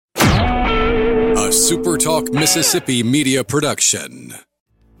SuperTalk Mississippi media production.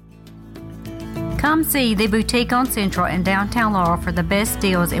 Come see The Boutique on Central in downtown Laurel for the best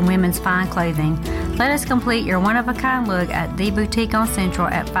deals in women's fine clothing. Let us complete your one-of-a-kind look at The Boutique on Central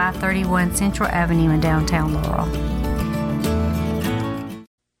at 531 Central Avenue in downtown Laurel.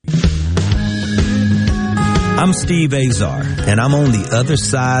 I'm Steve Azar, and I'm on the other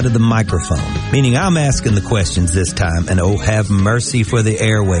side of the microphone, meaning I'm asking the questions this time, and oh, have mercy for the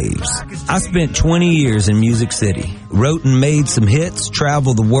airwaves. I spent 20 years in Music City, wrote and made some hits,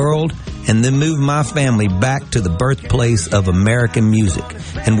 traveled the world, and then moved my family back to the birthplace of American music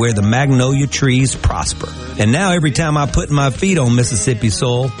and where the magnolia trees prosper. And now every time I put my feet on Mississippi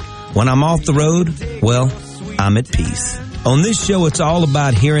soil, when I'm off the road, well, I'm at peace. On this show, it's all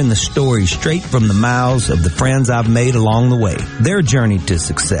about hearing the stories straight from the mouths of the friends I've made along the way, their journey to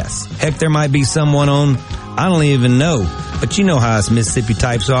success. Heck, there might be someone on I don't even know, but you know how us Mississippi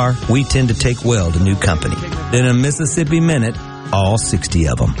types are. We tend to take well to new company. In a Mississippi Minute, all 60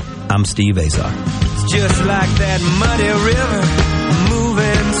 of them. I'm Steve Azar. It's just like that muddy river,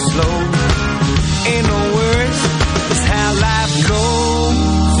 moving slow. Ain't no worries, it's how life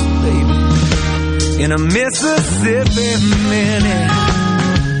goes, baby. In a Mississippi Minute.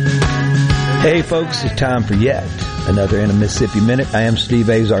 Hey folks, it's time for yet another In a Mississippi Minute. I am Steve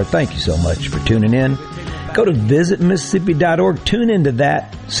Azar. Thank you so much for tuning in. Go to visitmississippi.org. Tune into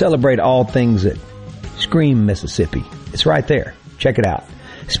that. Celebrate all things that scream Mississippi. It's right there. Check it out.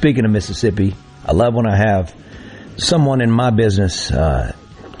 Speaking of Mississippi, I love when I have someone in my business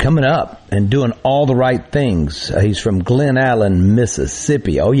coming up and doing all the right things. He's from Glen Allen,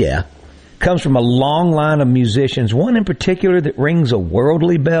 Mississippi. Oh, yeah. Comes from a long line of musicians, one in particular that rings a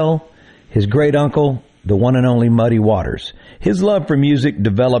worldly bell. His great uncle, the one and only Muddy Waters. His love for music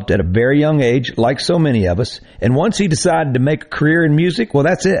developed at a very young age, like so many of us. And once he decided to make a career in music, well,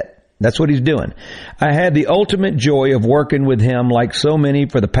 that's it. That's what he's doing. I had the ultimate joy of working with him, like so many,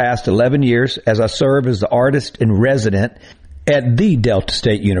 for the past 11 years as I serve as the artist in resident at the Delta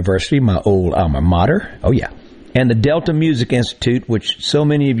State University, my old alma mater. Oh, yeah. And the Delta Music Institute, which so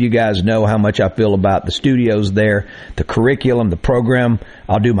many of you guys know how much I feel about the studios there, the curriculum, the program.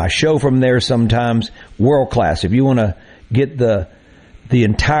 I'll do my show from there sometimes. World class. If you want to get the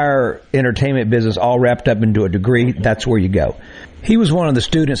entire entertainment business all wrapped up into a degree, that's where you go. He was one of the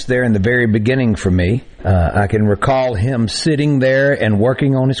students there in the very beginning for me. I can recall him sitting there and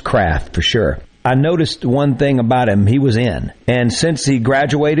working on his craft for sure. I noticed one thing about him. He was in. And since he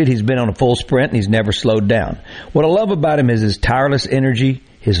graduated, he's been on a full sprint and he's never slowed down. What I love about him is his tireless energy,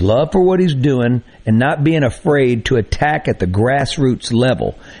 his love for what he's doing, and not being afraid to attack at the grassroots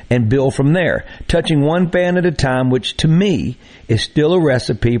level and build from there, touching one fan at a time, which to me is still a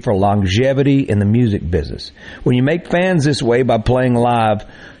recipe for longevity in the music business. When you make fans this way by playing live,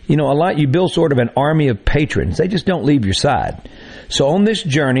 you build sort of an army of patrons. They just don't leave your side. So on this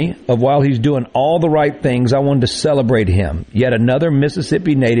journey of while he's doing all the right things, I wanted to celebrate him. Yet another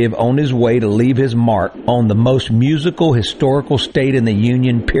Mississippi native on his way to leave his mark on the most musical, historical state in the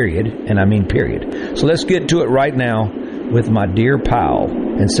Union, period. And I mean period. So let's get to it right now with my dear pal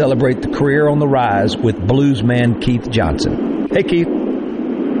and celebrate the career on the rise with bluesman Keith Johnson. Hey, Keith.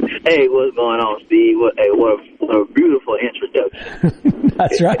 Hey, what's going on, Steve? What a beautiful introduction.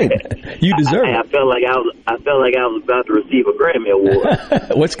 That's right. You deserve it. I felt like I was about to receive a Grammy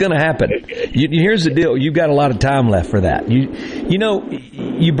Award. What's going to happen? Here's the deal. You've got a lot of time left for that.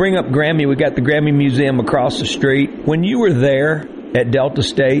 You bring up Grammy. We got the Grammy Museum across the street. When you were there at Delta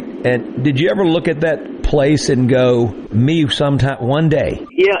State, and did you ever look at that place and go, me sometime one day?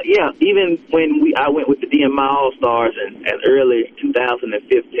 Yeah. Even when I went with the DMI All-Stars in early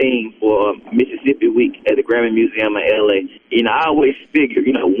 2015 for Mississippi Week at the Grammy Museum in L.A., I always figured,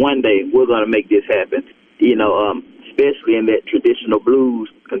 one day we're going to make this happen, especially in that traditional blues,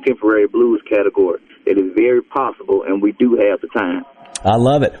 contemporary blues category. It is very possible, and we do have the time. I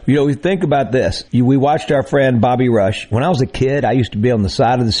love it. We think about this. We watched our friend Bobby Rush. When I was a kid, I used to be on the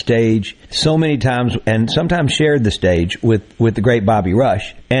side of the stage so many times and sometimes shared the stage with the great Bobby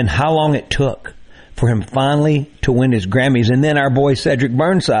Rush, and how long it took for him finally to win his Grammys. And then our boy Cedric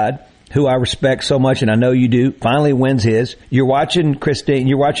Burnside, who I respect so much, and I know you do, finally wins his. You're watching Christine,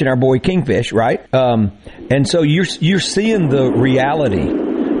 you're watching our boy Kingfish, right? And so you're seeing the reality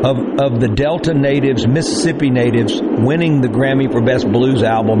of the Delta natives, Mississippi natives, winning the Grammy for Best Blues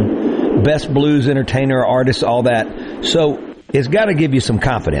Album, Best Blues Entertainer, Artist, all that. So it's got to give you some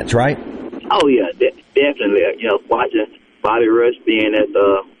confidence, right? Oh, yeah, definitely. Watching Bobby Rush being at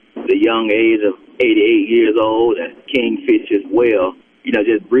the young age of 88 years old and Kingfish as well,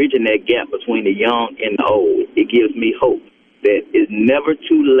 just bridging that gap between the young and the old, it gives me hope. that it's never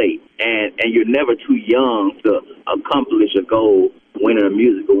too late, and you're never too young to accomplish a goal, winning a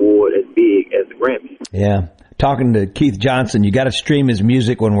music award as big as the Grammy. Yeah. Talking to Keith Johnson, you got to stream his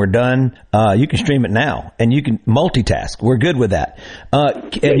music when we're done. You can stream it now, and you can multitask. We're good with that.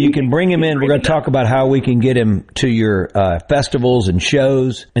 And you can bring him in. We're going to talk about how we can get him to your festivals and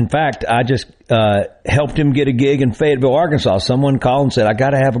shows. In fact, I just helped him get a gig in Fayetteville, Arkansas. Someone called and said, I got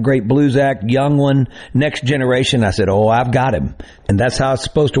to have a great blues act, young one, next generation. I said, oh, I've got him. And that's how it's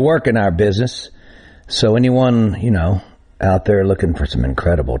supposed to work in our business. So anyone, out there looking for some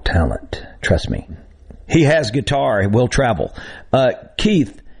incredible talent, trust me. He has guitar. It will travel.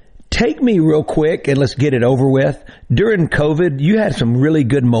 Keith, take me real quick and let's get it over with. During COVID, you had some really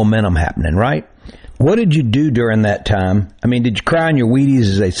good momentum happening, right? What did you do during that time? I mean, did you cry in your Wheaties,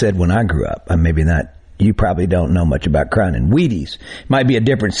 as they said when I grew up? Maybe not. You probably don't know much about crying in Wheaties. Might be a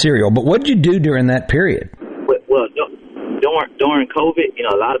different cereal. But what did you do during that period? Well, during COVID,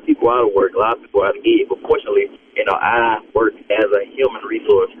 a lot of people out of work, a lot of people out of gig. But fortunately, I worked as a human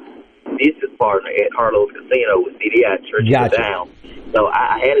resource business partner at Harlow's Casino with CDI Church Gotcha. Down. So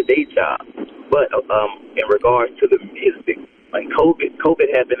I had a day job. But in regards to the music, like COVID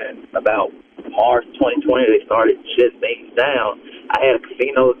happened in about March 2020. They started shutting things down. I had a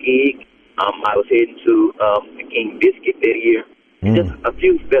casino gig. I was heading to the King Biscuit that year. Just a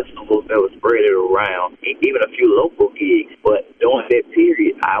few festivals that were spread around, even a few local gigs. But during that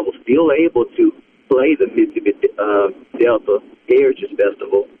period, I was still able to play the Mississippi Delta Heritage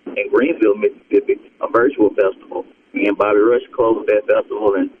Festival in Greenville, Mississippi, a virtual festival. And Bobby Rush closed that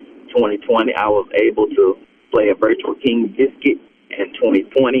festival in 2020. I was able to play a virtual King Biscuit in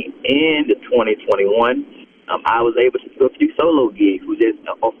 2020 and 2021. I was able to do a few solo gigs,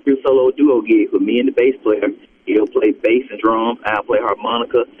 a few solo duo gigs with me and the bass player. He'll play bass and drums. I'll play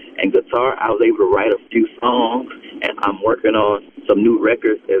harmonica and guitar. I was able to write a few songs, and I'm working on some new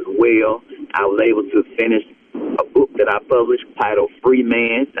records as well. I was able to finish a book that I published titled Free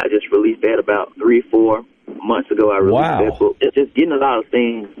Man. I just released that about 3-4 months ago. I released that book. It's just getting a lot of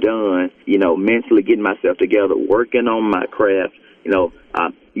things done, mentally getting myself together, working on my craft,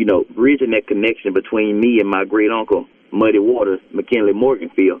 bridging that connection between me and my great uncle, Muddy Waters, McKinley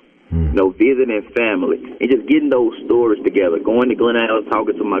Morganfield. Visiting family and just getting those stories together. Going to Glen Allen,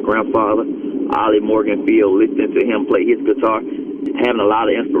 talking to my grandfather, Ollie Morganfield, listening to him play his guitar, having a lot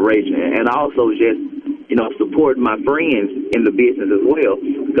of inspiration. And also just, supporting my friends in the business as well,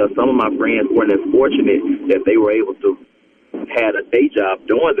 because some of my friends weren't as fortunate that they were able to have a day job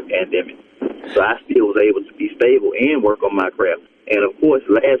during the pandemic. So I still was able to be stable and work on my craft. And, of course,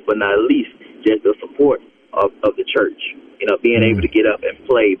 last but not least, just the support of the church. Being able to get up and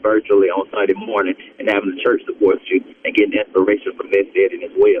play virtually on Sunday morning and having the church support you and getting inspiration from that setting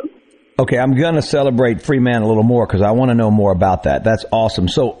as well. Okay, I'm going to celebrate Free Man a little more because I want to know more about that. That's awesome.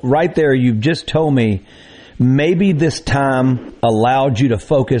 So right there, you've just told me maybe this time allowed you to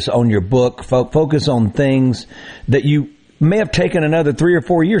focus on your book, focus on things that you may have taken another 3 or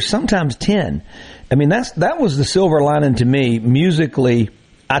 4 years, sometimes 10. I mean, that was the silver lining to me. Musically,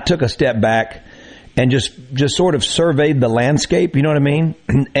 I took a step back and just sort of surveyed the landscape, you know what I mean?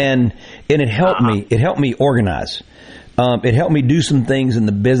 And it helped me. It helped me organize. It helped me do some things in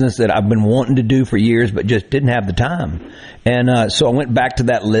the business that I've been wanting to do for years, but just didn't have the time. And so I went back to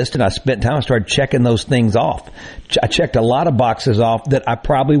that list and I spent time. I started checking those things off. I checked a lot of boxes off that I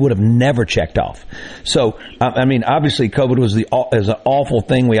probably would have never checked off. So, I mean, obviously COVID was an awful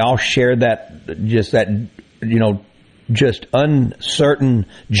thing. We all shared just uncertain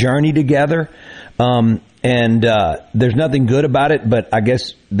journey together. And there's nothing good about it, but I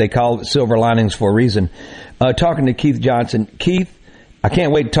guess they call it silver linings for a reason. Talking to Keith Johnson. Keith, I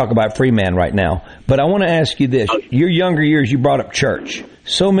can't wait to talk about Free Man right now, but I want to ask you this. Your younger years, you brought up church.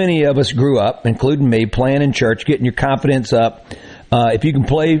 So many of us grew up, including me, playing in church, getting your confidence up. If you can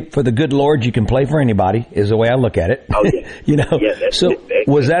play for the good Lord, you can play for anybody, is the way I look at it. Oh, yeah. So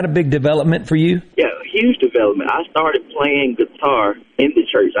was that a big development for you? Yeah, huge development. I started playing guitar in the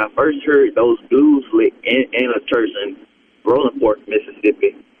church. I first heard those blues licks in a church in Rolling Fork,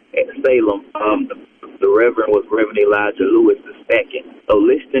 Mississippi, at Salem. The Reverend was Reverend Elijah Lewis II. So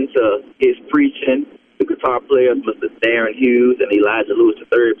listening to his preaching, the guitar players, Mr. Darren Hughes and Elijah Lewis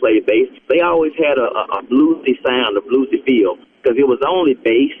III, played bass. They always had a bluesy sound, a bluesy feel, because it was only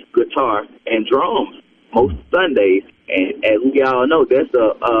bass, guitar, and drums most Sundays. And as we all know, that's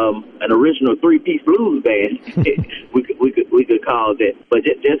an original 3-piece blues band. we could call it that. But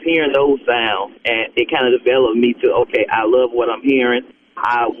just hearing those sounds, and it kind of developed me to, okay, I love what I'm hearing.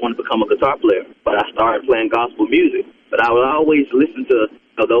 I want to become a guitar player. But I started playing gospel music. But I would always listen to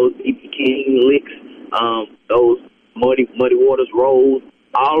those E.B. King licks, those Muddy Waters Rose,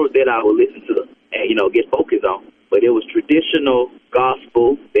 all of that I would listen to and, get focused on. But it was traditional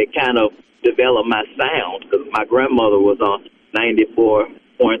gospel that kind of developed my sound, because my grandmother was on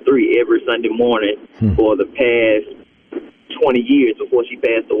 94.3 every Sunday morning for the past 20 years before she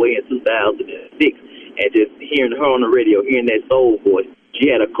passed away in 2006. And just hearing her on the radio, hearing that soul voice. She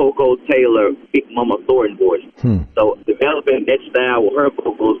had a Coco Taylor, Big Mama Thornton voice. So developing that style with her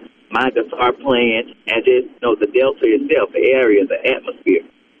vocals, my guitar playing, and just, the Delta itself, the area, the atmosphere,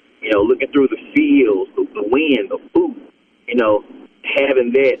 looking through the fields, the wind, the food,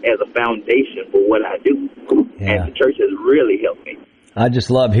 having that as a foundation for what I do. Yeah. And the church has really helped me. I just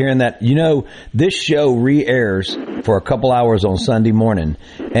love hearing that. This show re-airs for a couple hours on Sunday morning.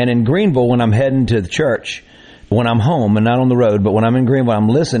 And in Greenville, when I'm heading to the church, when I'm home and not on the road, but when I'm in Greenville, I'm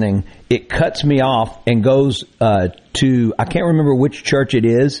listening, it cuts me off and goes to, I can't remember which church it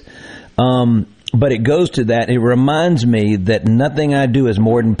is, but it goes to that. It reminds me that nothing I do is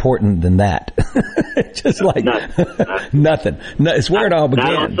more important than that. Just like nothing. No, it's where it all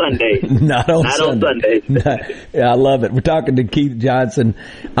began. Not on Sunday. Not on Sunday. Yeah, I love it. We're talking to Keith Johnson.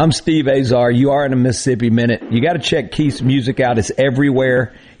 I'm Steve Azar. You are in a Mississippi Minute. You got to check Keith's music out. It's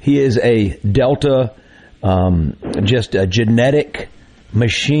everywhere. He is a Delta, just a genetic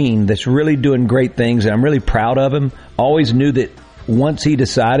machine that's really doing great things, and I'm really proud of him. Always knew that once I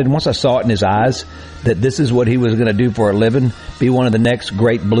saw it in his eyes, that this is what he was going to do for a living, be one of the next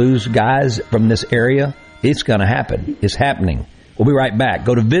great blues guys from this area, it's going to happen. It's happening. We'll be right back.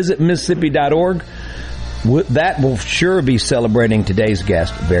 Go to visitmississippi.org. That will sure be celebrating today's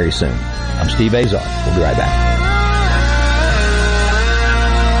guest very soon. I'm Steve Azar. We'll be right back.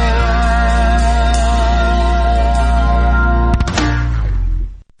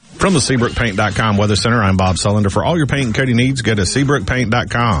 From the SeabrookPaint.com Weather Center, I'm Bob Sullender. For all your paint and coating needs, go to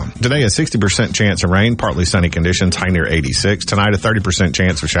SeabrookPaint.com. Today, a 60% chance of rain, partly sunny conditions, high near 86. Tonight, a 30%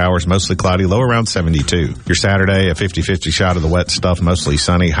 chance of showers, mostly cloudy, low around 72. Your Saturday, a 50-50 shot of the wet stuff, mostly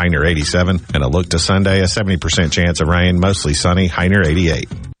sunny, high near 87. And a look to Sunday, a 70% chance of rain, mostly sunny, high near 88.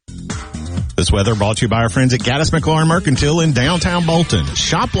 This weather brought to you by our friends at Gaddis McLaurin Mercantile in downtown Bolton.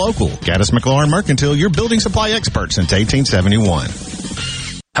 Shop local. Gaddis McLaurin Mercantile, your building supply expert since 1871.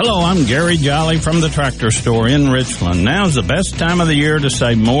 Hello, I'm Gary Jolly from the Tractor Store in Richland. Now's the best time of the year to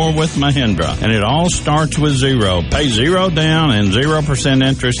save more with Mahindra, and it all starts with zero. Pay zero down and 0%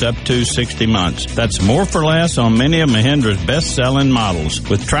 interest up to 60 months. That's more for less on many of Mahindra's best-selling models,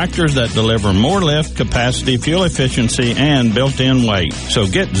 with tractors that deliver more lift, capacity, fuel efficiency, and built-in weight. So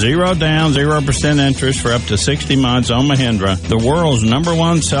get zero down, 0% interest for up to 60 months on Mahindra, the world's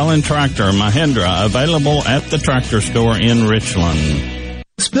 #1 selling tractor, Mahindra, available at the Tractor Store in Richland.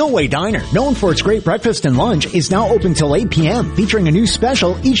 Spillway Diner, known for its great breakfast and lunch, is now open till 8 p.m., featuring a new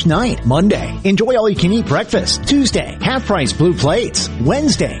special each night. Monday, enjoy all-you-can-eat breakfast. Tuesday, half-price blue plates.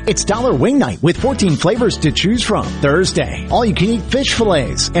 Wednesday, it's $1 wing night with 14 flavors to choose from. Thursday, all-you-can-eat fish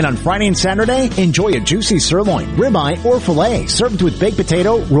fillets. And on Friday and Saturday, enjoy a juicy sirloin, ribeye, or filet served with baked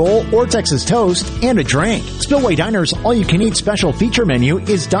potato, roll, or Texas toast, and a drink. Spillway Diner's all-you-can-eat special feature menu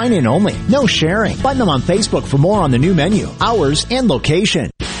is dine-in only, no sharing. Find them on Facebook for more on the new menu, hours, and location.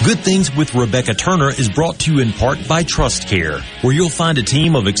 Good Things with Rebecca Turner is brought to you in part by TrustCare, where you'll find a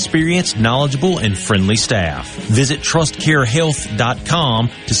team of experienced, knowledgeable, and friendly staff. Visit TrustCareHealth.com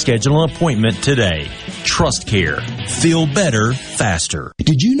to schedule an appointment today. TrustCare. Feel better, faster.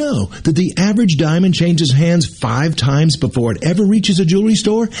 Did you know that the average diamond changes hands 5 times before it ever reaches a jewelry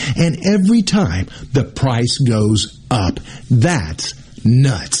store? And every time, the price goes up. That's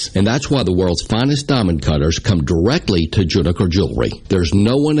nuts. And that's why the world's finest diamond cutters come directly to Juniker Jewelry. There's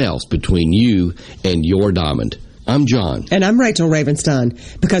no one else between you and your diamond. I'm John. And I'm Rachel Ravenstein,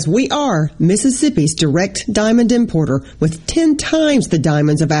 because we are Mississippi's direct diamond importer with 10 times the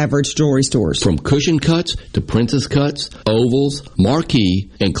diamonds of average jewelry stores. From cushion cuts to princess cuts, ovals,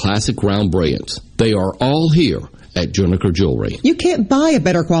 marquee, and classic round brilliants. They are all here at Juniker Jewelry. You can't buy a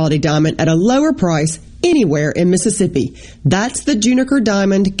better quality diamond at a lower price anywhere in Mississippi. That's the Juniker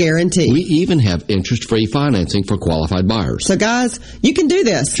Diamond Guarantee. We even have interest-free financing for qualified buyers. So guys, you can do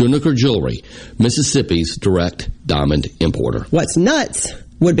this. Juniker Jewelry, Mississippi's direct diamond importer. What's nuts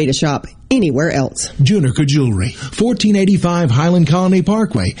would be to shop anywhere else. Juniker Jewelry, 1485 Highland Colony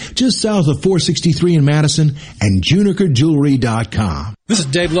Parkway, just south of 463 in Madison, and JunikerJewelry.com. This is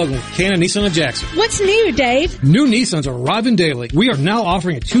Dave Logan with Cannon Nissan of Jackson. What's new, Dave? New Nissans are arriving daily. We are now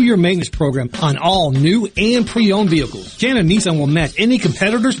offering a 2-year maintenance program on all new and pre-owned vehicles. Cannon Nissan will match any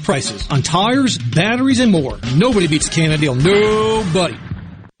competitor's prices on tires, batteries, and more. Nobody beats a Cannon deal. Nobody.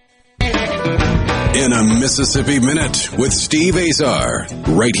 In a Mississippi Minute with Steve Azar,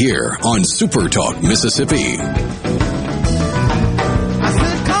 right here on Super Talk Mississippi.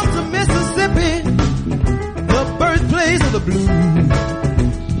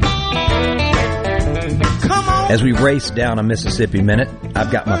 As we race down a Mississippi Minute,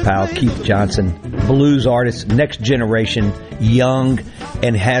 I've got my pal Keith Johnson, blues artist, next generation, young,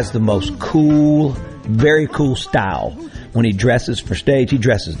 and has the most cool, very cool style. When he dresses for stage, he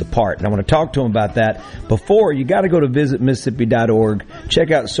dresses the part. And I want to talk to him about that. Before, you got to go to visitmississippi.org.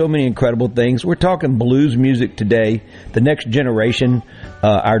 Check out so many incredible things. We're talking blues music today. The next generation,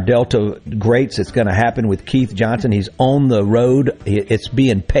 our Delta greats, it's going to happen with Keith Johnson. He's on the road. It's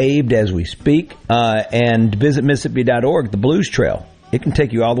being paved as we speak. And visitmississippi.org, the Blues Trail. It can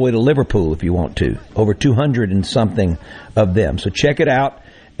take you all the way to Liverpool if you want to. Over 200 and something of them. So check it out.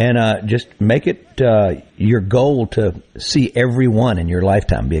 And just make it your goal to see every one in your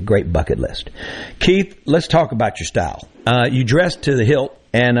lifetime. Be a great bucket list. Keith, let's talk about your style. You dress to the hilt,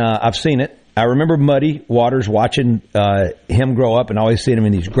 and I've seen it. I remember Muddy Waters watching him grow up and always seeing him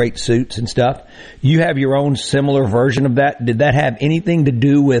in these great suits and stuff. You have your own similar version of that. Did that have anything to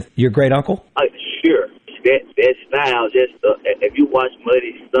do with your great uncle? Sure. That style, just if you watch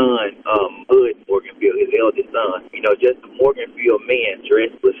Muddy's son, Bud Morganfield, his eldest son, just the Morganfield man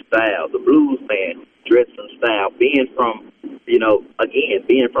dressed with style, the blues man dressed from style, being from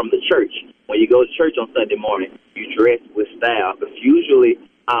the church. When you go to church on Sunday morning, you dress with style. Because usually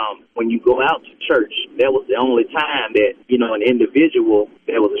when you go out to church, that was the only time that, an individual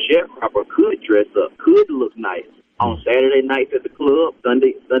that was a sharecropper could dress up, could look nice. On Saturday nights at the club,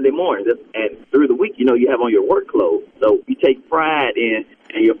 Sunday mornings, and through the week, you have on your work clothes. So you take pride in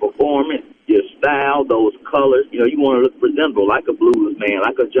your performance, your style, those colors. You want to look presentable, like a blues man,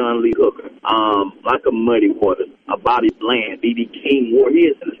 like a John Lee Hooker, like a Muddy Waters, a Bobby Bland, B.B. King wore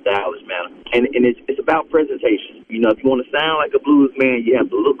his in a stylish manner. And it's about presentation. If you want to sound like a blues man, you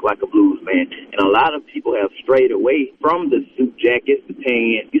have to look like a blues man. And a lot of people have strayed away from the suit jackets, the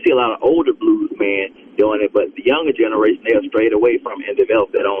tan. You see a lot of older blues men doing it, but the younger generation, they have strayed away from it and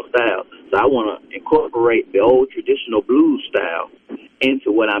developed their own style. So I want to incorporate the old traditional blues style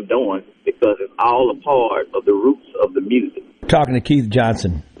into what I'm doing because it's all a part of the roots of the music. Talking to Keith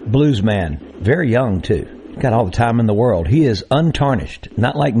Johnson, blues man, very young too. Got all the time in the world. He is untarnished,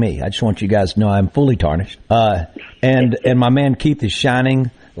 not like me. I just want you guys to know I'm fully tarnished. And my man Keith is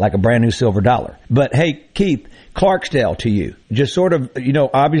shining like a brand new silver dollar. But hey, Keith, Clarksdale to you. Just sort of,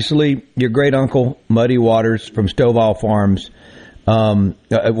 obviously your great uncle, Muddy Waters from Stovall Farms.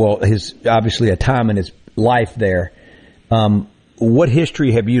 His obviously a time in his life there. What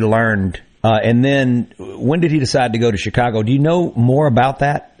history have you learned? And then when did he decide to go to Chicago? Do you know more about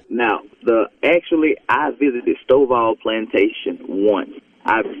that? Now, I visited Stovall Plantation once.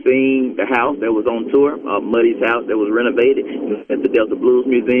 I've seen the house that was on tour, Muddy's house that was renovated at the Delta Blues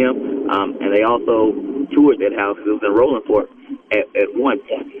Museum, and they also toured that house. It was in Rollingport at one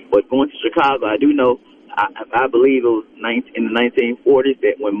point. But going to Chicago, I do know, I believe it was in the 1940s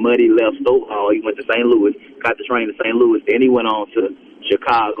that when Muddy left Stovall, he went to St. Louis, got the train to St. Louis, then he went on to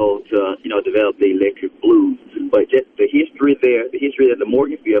Chicago to, develop the electric blues. But just the history there, the history that the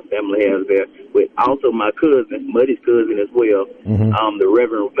Morganfield family has there, with also my cousin, Muddy's cousin as well, the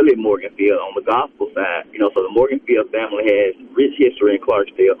Reverend Willie Morganfield on the gospel side. So the Morganfield family has rich history in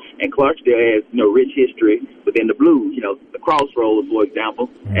Clarksdale, and Clarksdale has, rich history within the blues. The Crossroads, for example,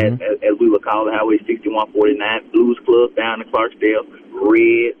 as we would call it, Highway 6149, Blues Club down in Clarksdale,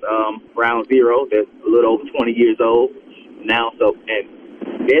 Red, Ground Zero, that's a little over 20 years old now. So, and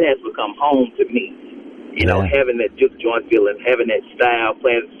that has become home to me. Having that juke joint feeling, having that style,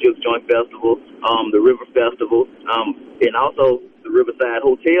 playing the Juke Joint Festival, the River Festival, and also the Riverside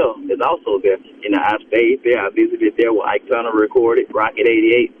Hotel is also there. I've stayed there. I visited there where Ike Turner recorded Rocket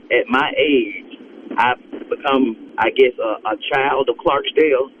 88. At my age, I've become, I guess, a child of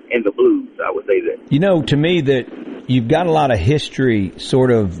Clarksdale and the blues, I would say that. To me, that you've got a lot of history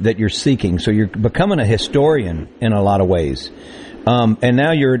sort of that you're seeking. So you're becoming a historian in a lot of ways. And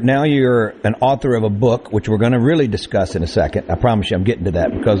now you're an author of a book, which we're going to really discuss in a second. I promise you I'm getting to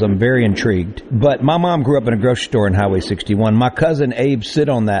that because I'm very intrigued. But my mom grew up in a grocery store in Highway 61. My cousin Abe sit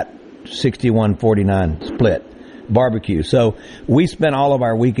on that 61-49 split barbecue. So we spent all of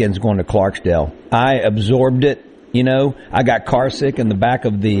our weekends going to Clarksdale. I absorbed it. I got car sick in the back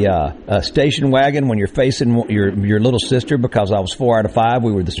of the station wagon when you're facing your little sister because I was 4 out of 5.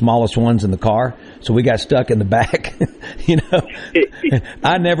 We were the smallest ones in the car, so we got stuck in the back.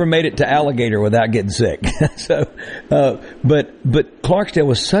 I never made it to Alligator without getting sick. But Clarksdale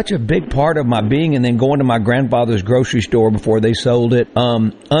was such a big part of my being, and then going to my grandfather's grocery store before they sold it,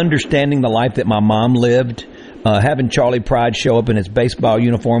 understanding the life that my mom lived, having Charlie Pride show up in his baseball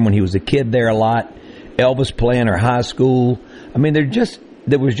uniform when he was a kid there a lot. Elvis playing our high school. I mean,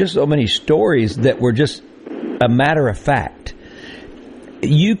 there was just so many stories that were just a matter of fact.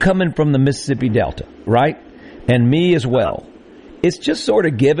 You coming from the Mississippi Delta, right? and me as well. It's just sort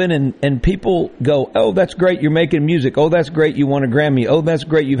of given, and people go, oh, that's great, you're making music. Oh, that's great, you won a Grammy. Oh, that's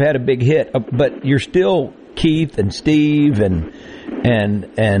great, you've had a big hit. But you're still Keith and Steve and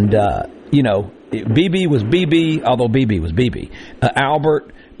you know, BB was BB, although BB was BB.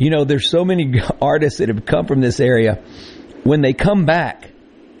 Albert, you know, there's so many artists that have come from this area. When they come back,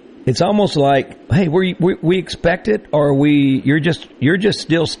 it's almost like, hey, we expect it, or you're just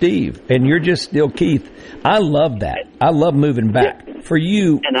still Steve, and you're just still Keith. I love that. I love moving back. For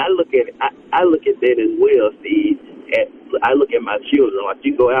you, and I look at it, I look at that as well, Steve. I look at my children. Like,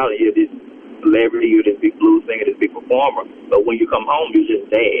 you go out and you're this celebrity, you're this big blues singer, this big performer, but when you come home, you're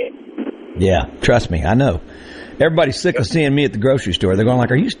just dad. Yeah, trust me, I know. Everybody's sick of seeing me at the grocery store. They're going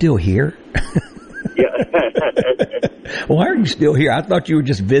like, "Are you still here?" Why are you still here? I thought you were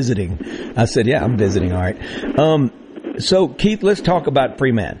just visiting. I said, yeah, I'm visiting. All right. So, Keith, let's talk about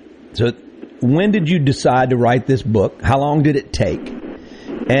Free Man. So, when did you decide to write this book? How long did it take?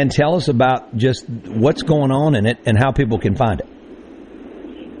 And tell us about just what's going on in it and how people can find it.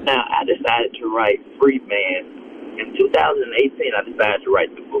 Now, I decided to write Free Man. In 2018, I decided to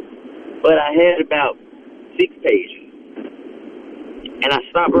write the book. But I had about 6 pages. And I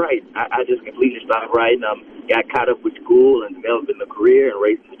stopped writing. I just completely stopped writing. Got caught up with school and developing a career and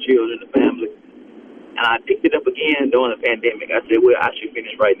raising the children, the family. And I picked it up again during the pandemic. I said, well, I should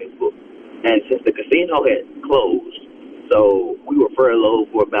finish writing this book. And since the casino had closed, so we were furloughed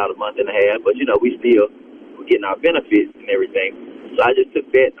for about a month and a half, but, you know, we still were getting our benefits and everything. So I just took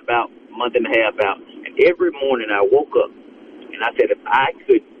that about a month and a half out. And every morning I woke up and I said, if I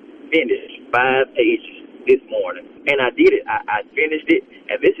could finish 5 pages this morning. And I did it. I finished it.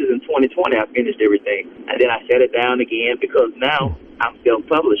 And this is in 2020. I finished everything. And then I set it down again because now I'm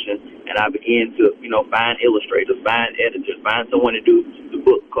self-publishing. And I began to, you know, find illustrators, find editors, find someone to do the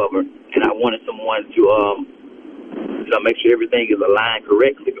book cover. And I wanted someone to, you know, make sure everything is aligned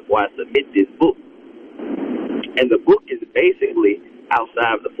correctly before I submit this book. And the book is basically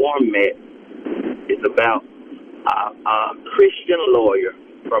outside of the format. It's about a Christian lawyer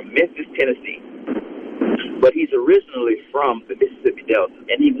from Memphis, Tennessee. But he's originally from the Mississippi Delta,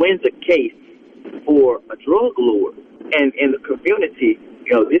 and he wins a case for a drug lord. And in the community,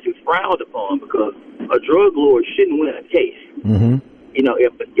 you know, this is frowned upon because a drug lord shouldn't win a case. Mm-hmm. You know, if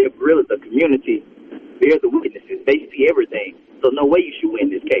really the community, they're the witnesses, they see everything, so no way you should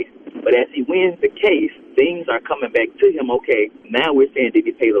win this case. But as he wins the case, things are coming back to him. Okay, now we're saying, did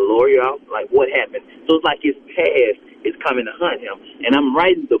he pay the lawyer off? Like, what happened? So it's like his past is coming to hunt him. And I'm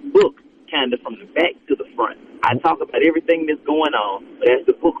writing the book kind of from the back to the front. I talk about everything that's going on, but as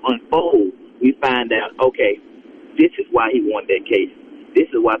the book unfolds, we find out, okay, this is why he won that case. This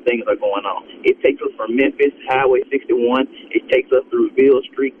is why things are going on. It takes us from Memphis, Highway 61. It takes us through Ville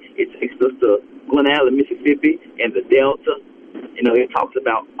Street. It takes us to Glen Allen, Mississippi, and the Delta. You know, it talks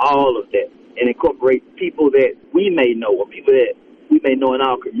about all of that and incorporates people that we may know or people that we may know in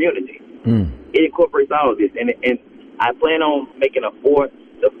our community. It incorporates all of this. And I plan on making a 4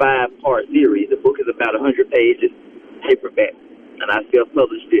 to 5 part series. The book is about 100 pages, paperback, and I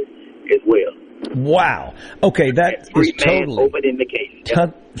self-published it as well. Wow. Okay, that is totally open in the case.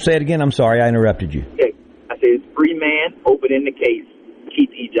 Say it again. I'm sorry, I interrupted you. Okay, I said it's Free Man, open in the case. Keith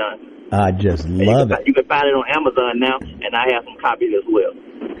E. Johnson. I just love it. You can find it on Amazon now, and I have some copies as well.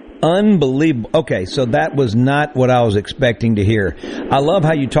 Unbelievable. Okay, so that was not what I was expecting to hear. I love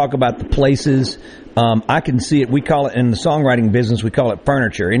how you talk about the places. I can see it. We call it, in the songwriting business, we call it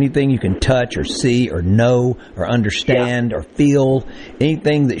furniture. Anything you can touch or see or know or understand or feel,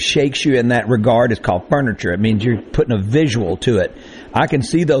 anything that shakes you in that regard is called furniture. It means you're putting a visual to it. I can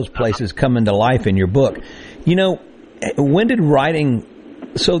see those places coming to life in your book. You know, when did writing...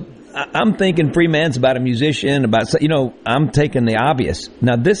 So I'm thinking Free Man's about a musician, about, you know, I'm taking the obvious.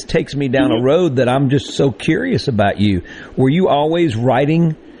 Now, this takes me down a road that I'm just so curious about you. Were you always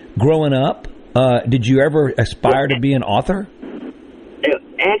writing growing up? Did you ever aspire to be an author?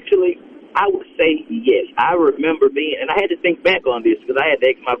 Actually, I would say yes. I remember being, and I had to think back on this because I had to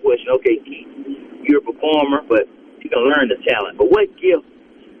ask my question, okay, Keith, you're a performer, but you can learn the talent. But what gift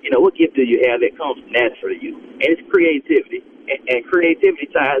do you have that comes naturally to you? And it's creativity. And creativity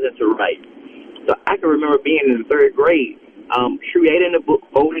ties into writing. So I can remember being in the 3rd grade, creating a book,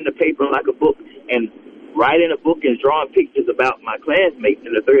 folding the paper like a book, and writing a book and drawing pictures about my classmates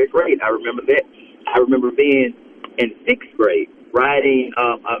in the 3rd grade. I remember that. I remember being in 6th grade, writing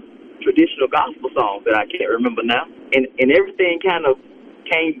a traditional gospel song that I can't remember now. And everything kind of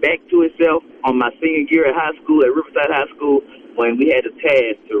came back to itself on my senior year at high school, at Riverside High School, when we had a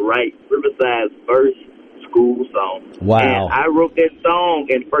task to write Riverside's first school song. Wow. And I wrote that song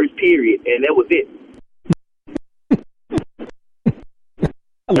in first period, and that was it.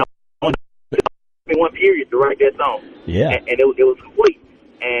 period to write that song. Yeah. And it was complete.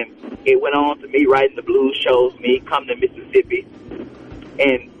 And it went on to me writing the blues shows, me coming to Mississippi.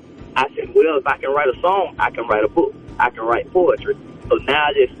 And I said, well, if I can write a song, I can write a book. I can write poetry. So now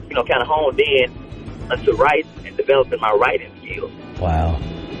I just, kind of honed in into writing and developing my writing skills. Wow.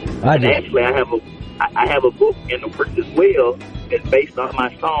 Actually, I have a book in the works as well that's based on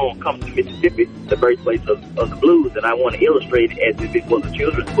my song, Come to Mississippi, the birthplace of the blues, and I want to illustrate it as if it was a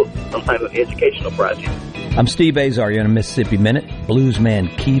children's book, some type of educational project. I'm Steve Azar. You're in a Mississippi Minute. Bluesman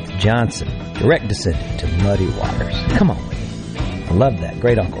Keith Johnson, direct descendant to Muddy Waters. Come on. I love that.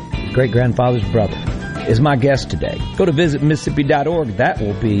 Great uncle. His great-grandfather's brother is my guest today. Go to visitmississippi.org. That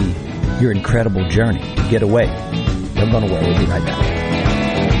will be your incredible journey to get away. Don't go nowhere. We'll be right back.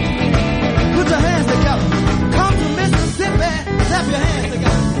 Put your hands together. Come to Mississippi. Clap your hands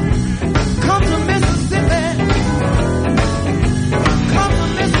together. Come to Mississippi. Come to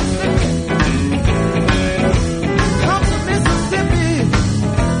Mississippi. Come to Mississippi.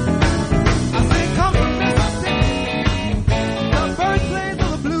 I say come to Mississippi. The birthplace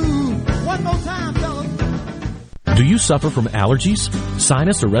of the blues. One more time, fellas. Do you suffer from allergies,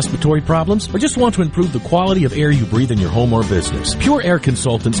 sinus, or respiratory problems, or just want to improve the quality of air you breathe in your home or business? Pure Air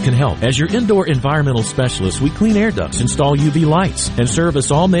Consultants can help. As your indoor environmental specialists, we clean air ducts, install UV lights, and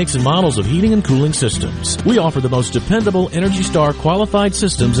service all makes and models of heating and cooling systems. We offer the most dependable Energy Star qualified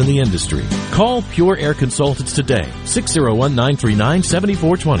systems in the industry. Call Pure Air Consultants today,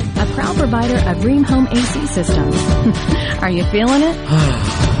 601-939-7420. A proud provider of Rheem Home AC systems. Are you feeling it?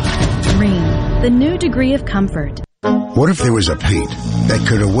 Rheem, the new degree of comfort. What if there was a paint that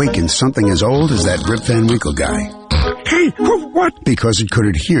could awaken something as old as that Rip Van Winkle guy? Hey, what? Because it could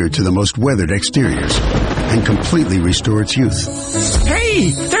adhere to the most weathered exteriors and completely restore its youth.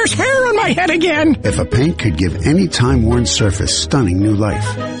 Hey, there's hair on my head again! If a paint could give any time-worn surface stunning new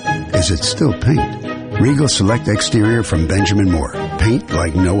life, is it still paint? Regal Select Exterior from Benjamin Moore. Paint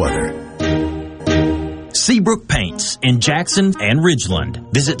like no other. Seabrook Paints in Jackson and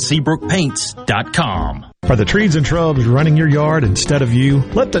Ridgeland. Visit SeabrookPaints.com. Are the trees and shrubs running your yard instead of you?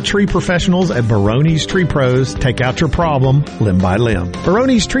 Let the tree professionals at Barone's Tree Pros take out your problem limb by limb.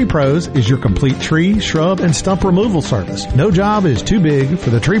 Barone's Tree Pros is your complete tree, shrub, and stump removal service. No job is too big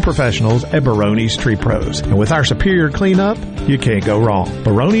for the tree professionals at Barone's Tree Pros. And with our superior cleanup, you can't go wrong.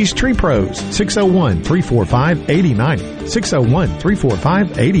 Barone's Tree Pros, 601-345-8090.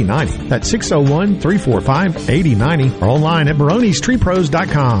 601-345-8090. That's 601-345-8090. Or online at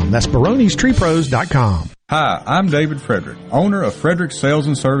baronestreepros.com. That's baronestreepros.com. Hi, I'm David Frederick, owner of Frederick Sales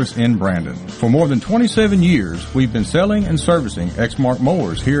and Service in Brandon. For more than 27 years, we've been selling and servicing Exmark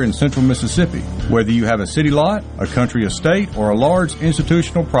mowers here in central Mississippi. Whether you have a city lot, a country estate, or a large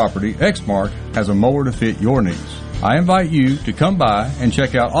institutional property, Exmark has a mower to fit your needs. I invite you to come by and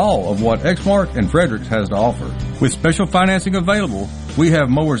check out all of what Exmark and Fredericks has to offer. With special financing available, we have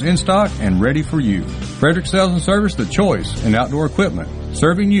mowers in stock and ready for you. Frederick Sales and Service, the choice in outdoor equipment,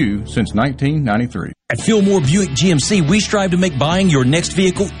 serving you since 1993. At Fillmore Buick GMC, we strive to make buying your next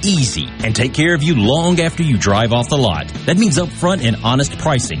vehicle easy and take care of you long after you drive off the lot. That means upfront and honest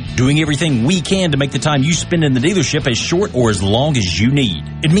pricing, doing everything we can to make the time you spend in the dealership as short or as long as you need.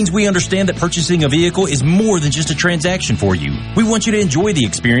 It means we understand that purchasing a vehicle is more than just a transaction for you. We want you to enjoy the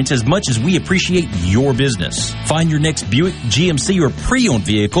experience as much as we appreciate your business. Find your next Buick, GMC, or pre-owned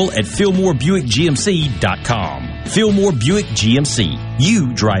vehicle at FillmoreBuickGMC.com. Fillmore Buick GMC.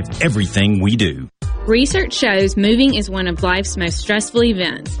 You drive everything we do. Research shows moving is one of life's most stressful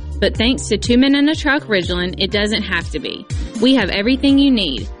events, but thanks to Two Men and a Truck Ridgeland, it doesn't have to be. We have everything you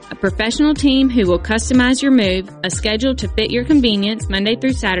need. A professional team who will customize your move, a schedule to fit your convenience Monday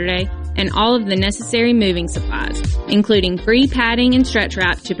through Saturday, and all of the necessary moving supplies, including free padding and stretch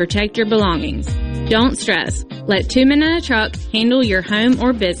wrap to protect your belongings. Don't stress. Let Two Men and a Truck handle your home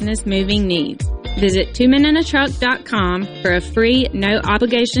or business moving needs. Visit twomenandatruck.com for a free,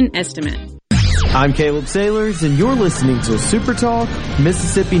 no-obligation estimate. I'm Caleb Sailors, and you're listening to Super Talk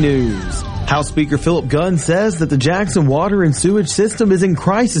Mississippi News. House Speaker Philip Gunn says that the Jackson water and sewage system is in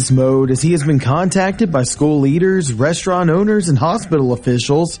crisis mode as he has been contacted by school leaders, restaurant owners, and hospital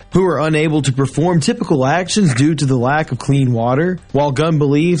officials who are unable to perform typical actions due to the lack of clean water. While Gunn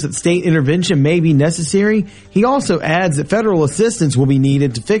believes that state intervention may be necessary, he also adds that federal assistance will be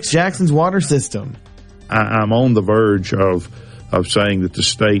needed to fix Jackson's water system. I'm on the verge of saying that the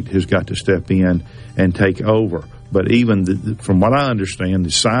state has got to step in and take over. But even from what I understand,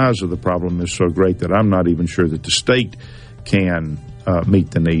 the size of the problem is so great that I'm not even sure that the state can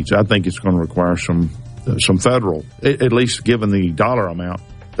meet the needs. I think it's going to require some federal, at least given the dollar amount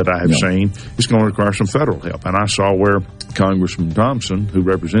that I have seen, it's going to require some federal help. And I saw where Congressman Thompson, who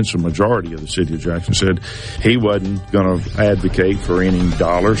represents the majority of the city of Jackson, said he wasn't going to advocate for any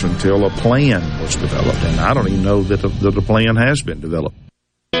dollars until a plan was developed. And I don't even know that the plan has been developed.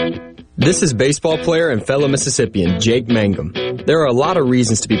 This is baseball player and fellow Mississippian Jake Mangum. There are a lot of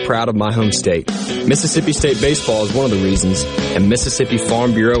reasons to be proud of my home state. Mississippi State Baseball is one of the reasons, and Mississippi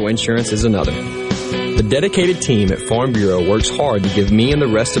Farm Bureau Insurance is another. The dedicated team at Farm Bureau works hard to give me and the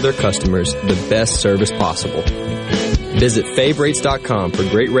rest of their customers the best service possible. Visit favrates.com for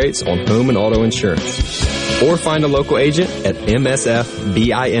great rates on home and auto insurance. Or find a local agent at msfbins.com.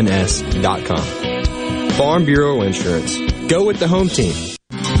 Farm Bureau Insurance. Go with the home team.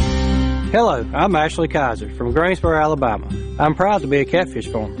 Hello, I'm Ashley Kaiser from Greensboro, Alabama. I'm proud to be a catfish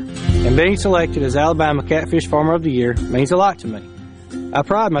farmer, and being selected as Alabama Catfish Farmer of the Year means a lot to me. I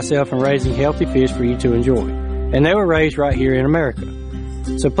pride myself in raising healthy fish for you to enjoy, and they were raised right here in America.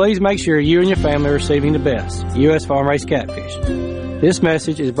 So please make sure you and your family are receiving the best U.S. farm-raised catfish. This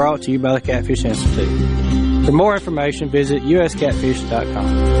message is brought to you by the Catfish Institute. For more information, visit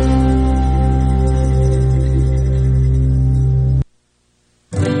uscatfish.com.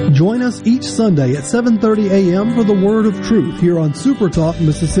 Join us each Sunday at 7:30 a.m. for the Word of Truth here on Super Talk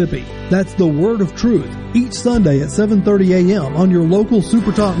Mississippi. That's the Word of Truth each Sunday at 7:30 a.m. on your local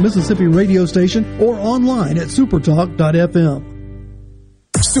Super Talk Mississippi radio station or online at supertalk.fm.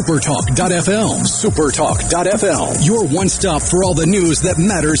 Supertalk.fm. Supertalk.fm. Your one-stop for all the news that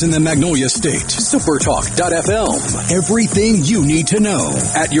matters in the Magnolia State. Supertalk.fm. Everything you need to know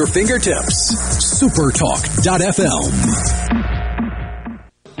at your fingertips. Supertalk.fm.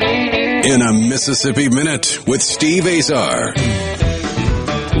 In a Mississippi Minute with Steve Azar.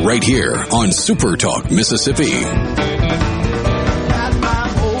 Right here on Super Talk Mississippi. Got my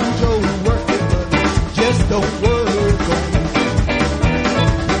mojo working, but it just don't work.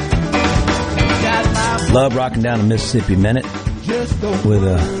 Love rocking down a Mississippi Minute with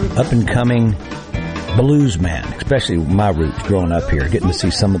a up-and-coming blues man, especially my roots growing up here, getting to see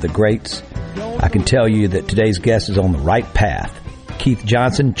some of the greats. I can tell you that today's guest is on the right path. Keith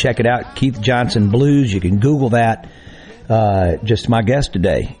Johnson, check it out, Keith Johnson Blues. You can Google that. Just my guest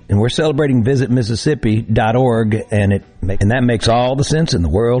today. And we're celebrating visitmississippi.org, and that makes all the sense in the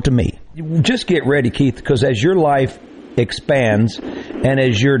world to me. Just get ready, Keith, because as your life expands and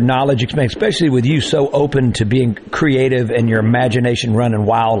as your knowledge expands, especially with you so open to being creative and your imagination running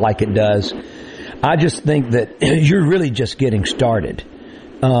wild like it does, I just think that you're really just getting started.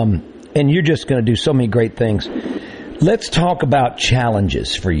 And you're just going to do so many great things. Let's talk about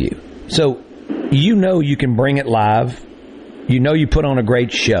challenges for you. So, you know you can bring it live. You know you put on a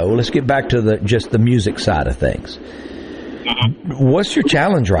great show. Let's get back to just the music side of things. What's your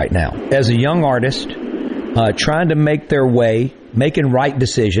challenge right now as a young artist trying to make their way, making right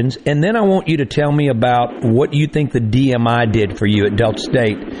decisions? And then I want you to tell me about what you think the DMI did for you at Delta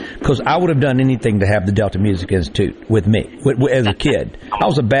State, because I would have done anything to have the Delta Music Institute with me as a kid. I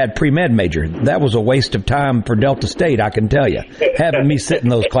was a bad pre-med major. That was a waste of time for Delta State, I can tell you, having me sit in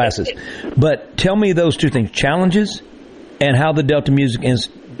those classes. But tell me those two things, challenges and how the Delta Music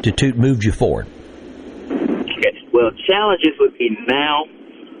Institute moved you forward. Okay. Well, challenges would be now,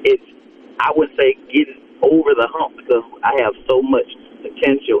 I would say, getting over the hump, because I have so much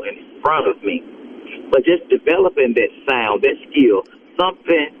potential in front of me. But just developing that sound, that skill,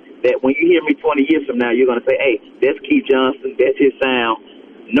 something that when you hear me 20 years from now, you're going to say, hey, that's Keith Johnson, that's his sound.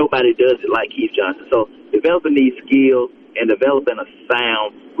 Nobody does it like Keith Johnson. So developing these skills and developing a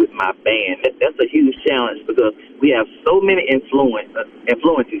sound with my band, that's a huge challenge, because we have so many influences,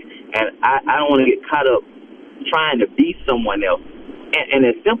 and I don't want to get caught up trying to be someone else. And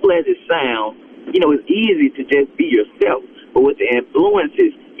as simple as it sounds, it's easy to just be yourself. But with the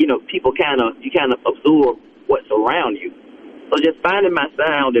influences, people you kind of absorb what's around you. So just finding my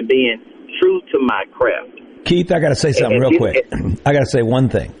sound and being true to my craft. Keith, I got to say something real quick. I got to say one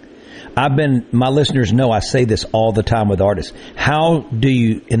thing. My listeners know I say this all the time with artists. How do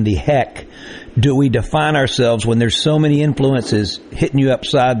you, in the heck, do we define ourselves when there's so many influences hitting you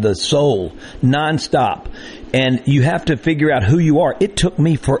upside the soul nonstop? And you have to figure out who you are. It took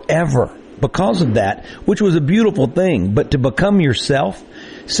me forever because of that, which was a beautiful thing. But to become yourself,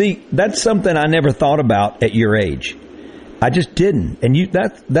 see, that's something I never thought about at your age. I just didn't. And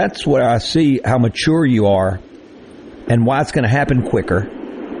that's where I see how mature you are and why it's going to happen quicker.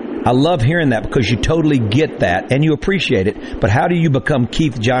 I love hearing that, because you totally get that and you appreciate it. But how do you become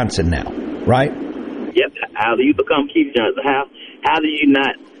Keith Johnson now, right? Yep. How do you become Keith Johnson? How do you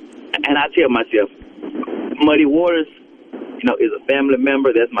not? And I tell myself, Muddy Waters, is a family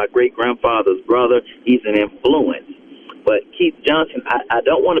member. That's my great-grandfather's brother. He's an influence. But Keith Johnson, I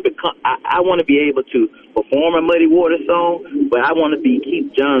don't want to become. I want to be able to perform a Muddy Waters song, but I want to be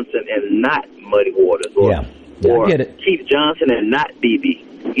Keith Johnson and not Muddy Waters, or I get it. Keith Johnson and not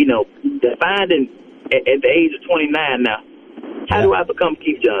BB. You know, defining at the age of 29 now. How do I become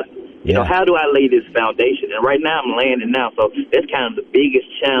Keith Johnson? You know, how do I lay this foundation? And right now I'm laying it now, so that's kind of the biggest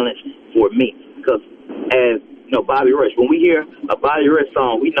challenge for me. Because as you know, Bobby Rush, when we hear a Bobby Rush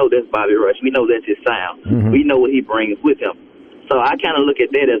song, we know that's Bobby Rush. We know that's his sound. Mm-hmm. We know what he brings with him. So I kind of look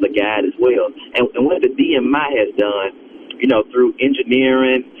at that as a guide as well. And what the DMI has done, you know, through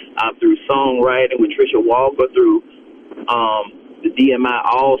engineering, through songwriting with Tricia Walker, through the DMI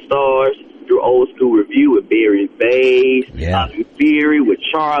All-Stars, through Old School Review with Barry Bass, Theory with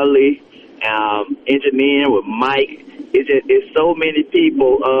Charlie, engineering with Mike. It's so many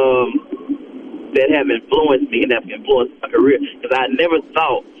people that have influenced me and have influenced my career, because I never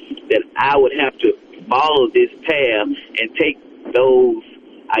thought that I would have to follow this path and take those,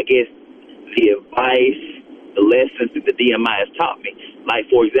 I guess, the advice, the lessons that the DMI has taught me. Like,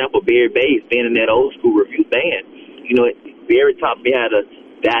 for example, Barry Bass, being in that Old School Review band, you know, Barry taught me how to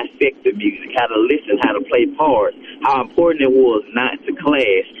dissect the music, how to listen, how to play parts, how important it was not to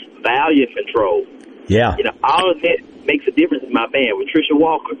clash, volume control. Yeah. You know, all of that makes a difference in my band. With Tricia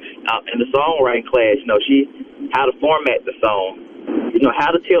Walker in the songwriting class, you know, how to format the song, you know,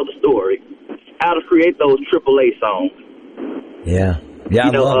 how to tell the story, how to create those AAA songs. Yeah. Yeah,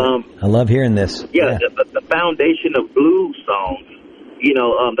 I love hearing this. Yeah, the foundation of blues songs, you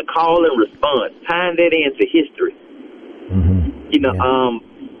know, the call and response, tying that into history. Mm-hmm. You know,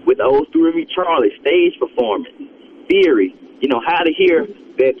 with the Old School Review, Charlie, stage performance, theory, you know, how to hear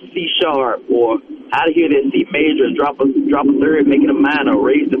that C sharp, or how to hear that C major and drop a third, make it a minor,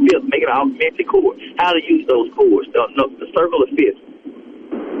 raise the fifth, make it an augmented chord, how to use those chords, the circle of fifths.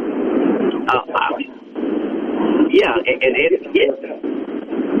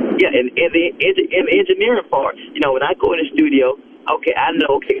 And the engineering part, you know, when I go in the studio, okay, I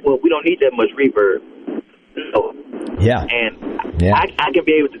know, well, we don't need that much reverb. So, I can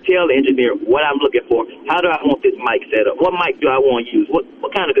be able to tell the engineer what I'm looking for. How do I want this mic set up? What mic do I want to use? What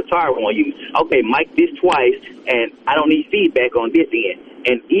kind of guitar I want to use? Okay, mic this twice, and I don't need feedback on this end.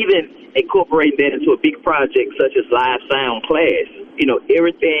 And even incorporating that into a big project such as Live Sound Class, you know,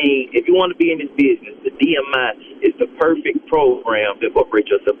 everything, if you want to be in this business, the DMI is the perfect program to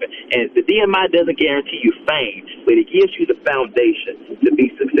incorporate yourself in. And the DMI doesn't guarantee you fame, but it gives you the foundation to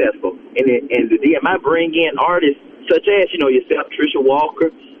be successful. And the DMI bring in artists such as, you know, yourself, Tricia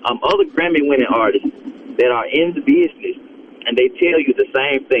Walker, other Grammy-winning artists that are in the business, and they tell you the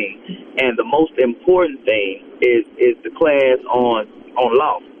same thing. And the most important thing is the class on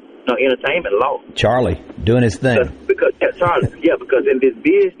law. No, entertainment law. Charlie doing his thing. Because in this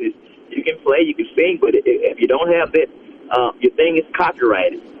business, you can play, you can sing, but if you don't have that, your thing is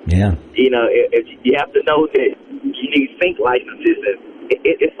copyrighted. Yeah. You know, if you have to know that you need sync licenses, and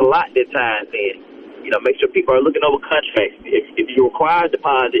it's a lot that ties in. You know, make sure people are looking over contracts. If you require a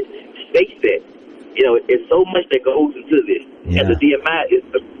deposit, state that. You know, it's so much that goes into this. Yeah. And the DMI is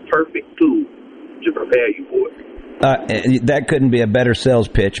the perfect tool to prepare you for it. That couldn't be a better sales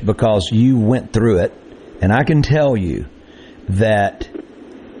pitch, because you went through it. And I can tell you that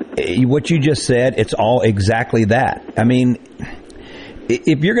what you just said, it's all exactly that. I mean,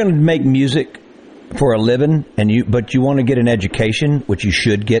 if you're going to make music for a living but you want to get an education, which you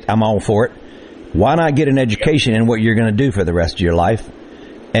should get, I'm all for it. Why not get an education in what you're going to do for the rest of your life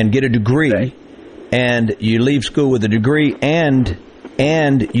and get a degree, and you leave school with a degree, and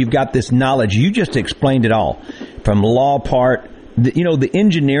you've got this knowledge. You just explained it all, from law part. The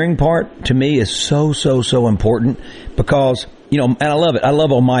engineering part to me is so important, because, you know, and I love it. I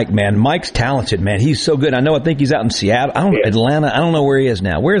love old Mike, man. Mike's talented, man. He's so good. I think he's out in Seattle. Atlanta. I don't know where he is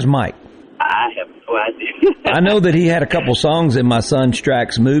now. Where's Mike? I have no idea. I know that he had a couple songs in my son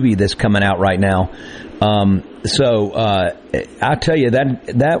Strack's movie that's coming out right now. I tell you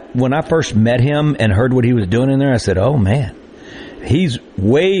that when I first met him and heard what he was doing in there, I said, "Oh man, he's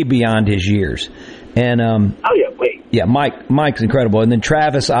way beyond his years." And Mike's incredible, and then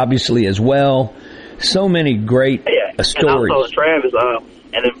Travis obviously as well. So many great stories. And also Travis,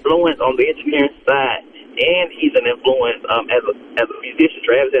 an influence on the engineering side. And he's an influence as a musician.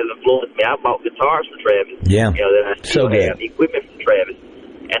 Travis has influenced me. I bought guitars from Travis. Yeah, you know, that I still have equipment from Travis.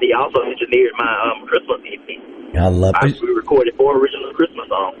 And he also engineered my Christmas EP. I love it. We recorded 4 original Christmas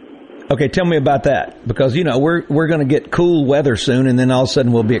songs. Okay, tell me about that, because you know we're going to get cool weather soon, and then all of a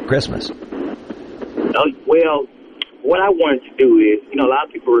sudden we'll be at Christmas. Well, what I wanted to do is, you know, a lot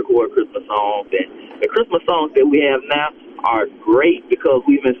of people record Christmas songs, and the Christmas songs that we have now are great because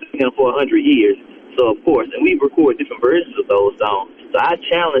we've been singing them for 100 years. So, of course, and we record different versions of those songs. So I've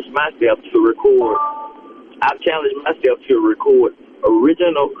challenged myself to record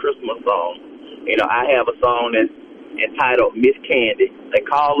original Christmas songs. You know, I have a song that's entitled Miss Candy. They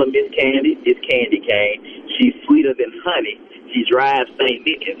call her Miss Candy, Miss Candy Cane. She's sweeter than honey. She drives St.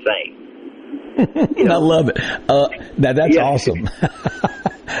 Nick insane. You know? I love it. That's awesome. And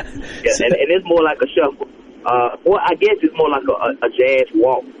it's more like a shuffle. Well, I guess it's more like a jazz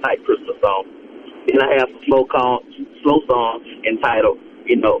walk type Christmas song. Then I have a slow song entitled,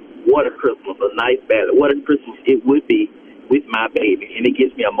 you know, What a Christmas, a nice ballad. What a Christmas it would be with my baby. And it gives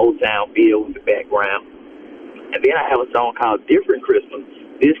me a Motown feel with the background. And then I have a song called Different Christmas.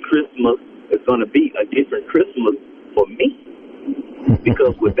 This Christmas is going to be a different Christmas for me.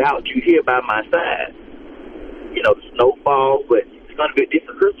 Because without you here by my side, you know, the snow falls, but it's going to be a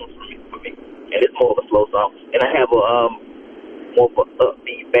different Christmas for me. And it's more of a slow song. And I have a more of an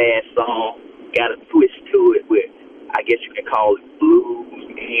upbeat, fast song. Got a twist to it with, I guess you can call it blues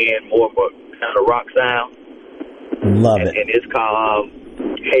and more of a kind of rock sound. Love it. And it's called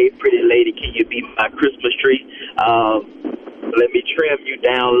Hey Pretty Lady, Can You Be My Christmas Tree? Let me trim you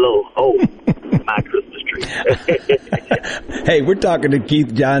down low. Oh, my Christmas tree. Hey, we're talking to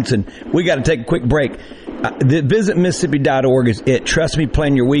Keith Johnson. We got to take a quick break. Visit Mississippi.org is it. Trust me,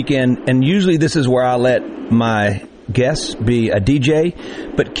 plan your weekend. And usually this is where I let my guests be a DJ.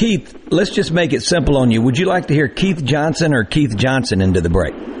 But Keith, let's just make it simple on you. Would you like to hear Keith Johnson or Keith Johnson into the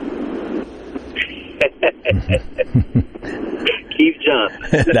break? Keith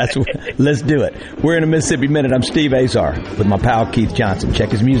Johnson. Let's do it. We're in a Mississippi Minute. I'm Steve Azar with my pal Keith Johnson. Check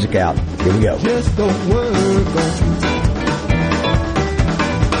his music out. Here we go. Just don't work on you.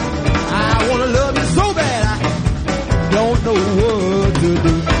 I want to love you so bad I don't know what to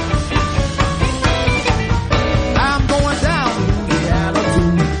do. I'm going down to Louisiana to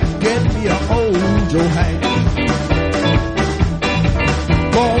get me a old Joe Hank.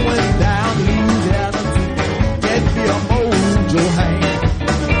 Going down to Louisiana to get me a old Joe Hank.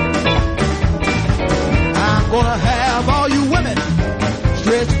 I'm gonna have all you women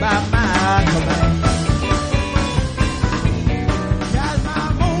stretched by my command.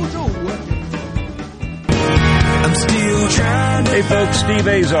 Hey folks, Steve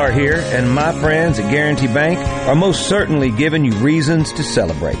Azar here, and my friends at Guarantee Bank are most certainly giving you reasons to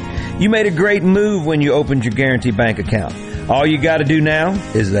celebrate. You made a great move when you opened your Guarantee Bank account. All you got to do now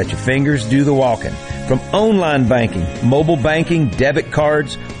is let your fingers do the walking. From online banking, mobile banking, debit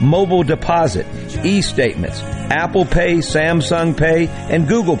cards, mobile deposit, e-statements, Apple Pay, Samsung Pay, and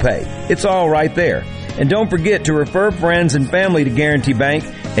Google Pay. It's all right there. And don't forget to refer friends and family to Guarantee Bank,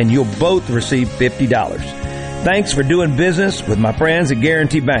 and you'll both receive $50. Thanks for doing business with my friends at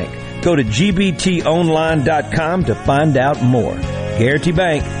Guarantee Bank. Go to gbtonline.com to find out more. Guarantee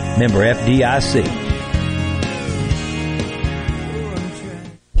Bank, member FDIC.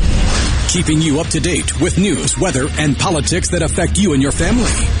 Keeping you up to date with news, weather, and politics that affect you and your family.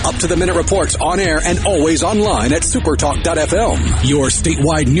 Up-to-the-minute reports on air and always online at supertalk.fm. Your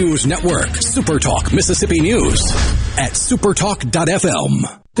statewide news network, Supertalk Mississippi News at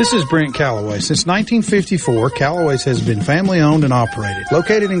supertalk.fm. This is Brent Calloway. Since 1954, Calloway's has been family-owned and operated.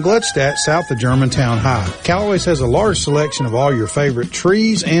 Located in Gluckstadt, south of Germantown High. Calloway's has a large selection of all your favorite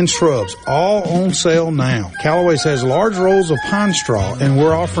trees and shrubs, all on sale now. Calloway's has large rolls of pine straw, and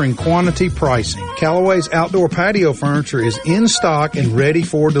we're offering quantity pricing. Calloway's outdoor patio furniture is in stock and ready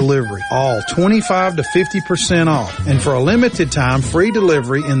for delivery. All 25 to 50% off. And for a limited time, free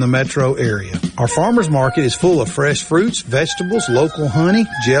delivery in the metro area. Our farmers market is full of fresh fruits, vegetables, local honey,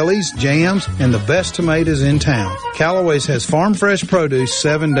 jellies, jams, and the best tomatoes in town. Calloway's has farm fresh produce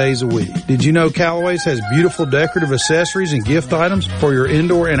 7 days a week. Did you know Calloway's has beautiful decorative accessories and gift items for your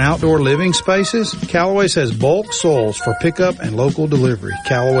indoor and outdoor living spaces? Calloway's has bulk soils for pickup and local delivery.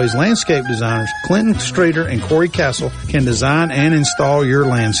 Calloway's landscape designers Clinton Streeter and Corey Castle can design and install your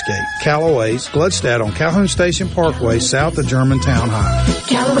landscape. Calloway's, Gluckstadt on Calhoun Station Parkway, south of Germantown High.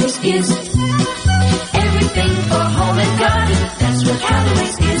 Calloway's is everything for home and garden. That's what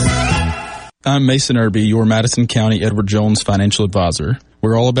Calloway's is. I'm Mason Irby, your Madison County Edward Jones financial advisor.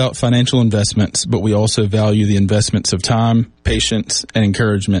 We're all about financial investments, but we also value the investments of time, patience, and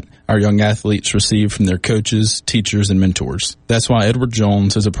encouragement our young athletes receive from their coaches, teachers, and mentors. That's why Edward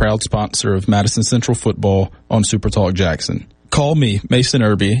Jones is a proud sponsor of Madison Central Football on Supertalk Jackson. Call me, Mason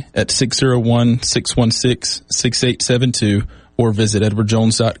Irby, at 601-616-6872 or visit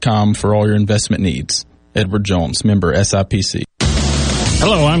edwardjones.com for all your investment needs. Edward Jones, member SIPC.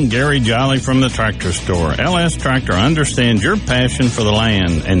 Hello, I'm Gary Jolly from the Tractor Store. LS Tractor understands your passion for the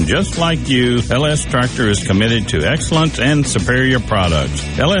land, and just like you, LS Tractor is committed to excellence and superior products.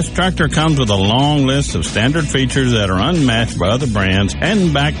 LS Tractor comes with a long list of standard features that are unmatched by other brands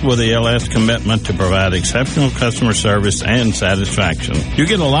and backed with the LS commitment to provide exceptional customer service and satisfaction. You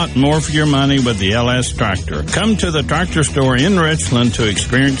get a lot more for your money with the LS Tractor. Come to the Tractor Store in Richland to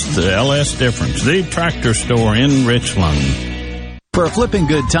experience the LS difference. The Tractor Store in Richland. For a flipping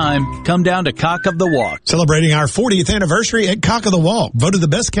good time, come down to Cock of the Walk. Celebrating our 40th anniversary at Cock of the Walk. Voted the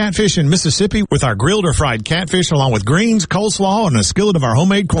best catfish in Mississippi with our grilled or fried catfish along with greens, coleslaw, and a skillet of our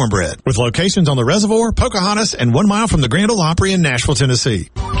homemade cornbread. With locations on the Reservoir, Pocahontas, and 1 mile from the Grand Ole Opry in Nashville, Tennessee.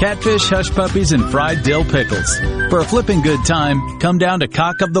 Catfish, hush puppies, and fried dill pickles. For a flipping good time, come down to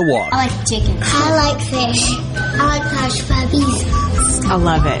Cock of the Walk. I like chicken. I like fish. I like hush puppies. I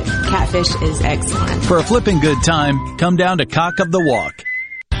love it. Catfish is excellent. For a flipping good time, come down to Cock of the Walk.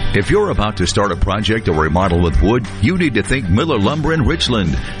 If you're about to start a project or remodel with wood, you need to think Miller Lumber in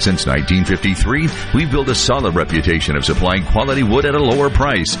Richland. Since 1953, we've built a solid reputation of supplying quality wood at a lower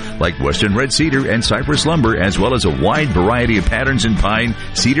price, like Western Red Cedar and Cypress Lumber, as well as a wide variety of patterns in pine,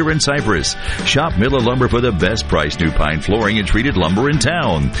 cedar, and cypress. Shop Miller Lumber for the best price new pine flooring and treated lumber in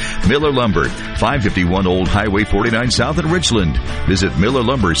town. Miller Lumber, 551 Old Highway 49 South in Richland. Visit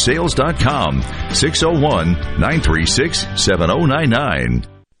MillerLumberSales.com, 601-936-7099.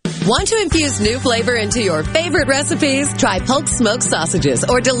 Want to infuse new flavor into your favorite recipes? Try Polk's smoked sausages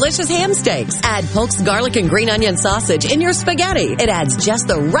or delicious ham steaks. Add Polk's garlic and green onion sausage in your spaghetti. It adds just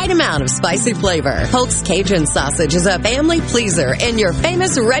the right amount of spicy flavor. Polk's Cajun sausage is a family pleaser in your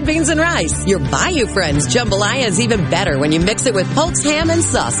famous red beans and rice. Your Bayou Friends jambalaya is even better when you mix it with Polk's ham and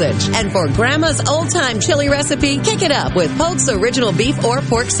sausage. And for Grandma's old-time chili recipe, kick it up with Polk's original beef or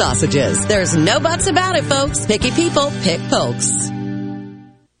pork sausages. There's no buts about it, folks. Picky people pick Polk's.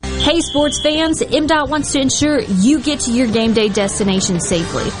 Hey sports fans, MDOT wants to ensure you get to your game day destination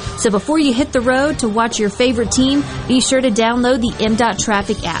safely. So before you hit the road to watch your favorite team, be sure to download the MDOT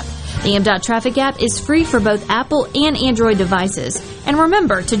Traffic app. The MDOT Traffic app is free for both Apple and Android devices. And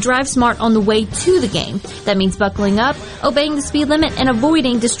remember to drive smart on the way to the game. That means buckling up, obeying the speed limit, and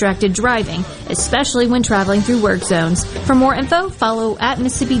avoiding distracted driving, especially when traveling through work zones. For more info, follow at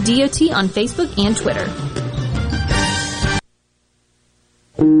Mississippi DOT on Facebook and Twitter.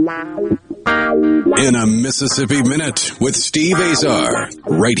 In a Mississippi Minute with Steve Azar,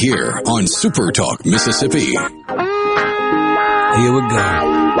 right here on Super Talk Mississippi. Here we go.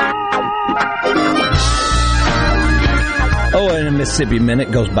 Oh, and a Mississippi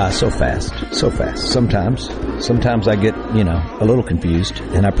Minute goes by so fast. Sometimes I get, a little confused,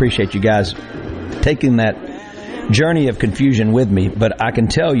 and I appreciate you guys taking that journey of confusion with me, but I can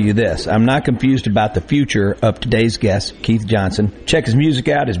tell you this. I'm not confused about the future of today's guest, Keith Johnson. Check his music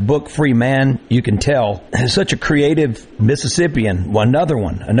out, his book, Free Man. You can tell he's such a creative Mississippian.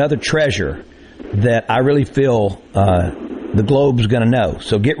 Another treasure that I really feel the globe's going to know.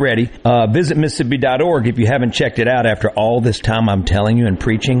 So get ready. Visit Mississippi.org if you haven't checked it out after all this time I'm telling you and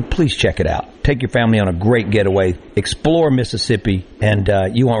preaching. Please check it out. Take your family on a great getaway. Explore Mississippi, and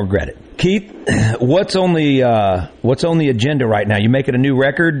you won't regret it. Keith, what's on the agenda right now? You making a new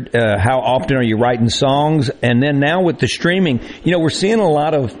record? How often are you writing songs? And then now with the streaming, we're seeing a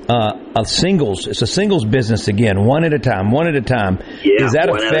lot of singles. It's a singles business again, one at a time. Yeah, is that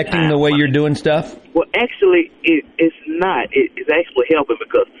affecting the way you're doing stuff? Well, actually, it's not. It's actually helping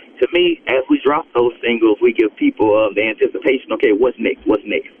because, to me, as we drop those singles, we give people the anticipation, okay, what's next?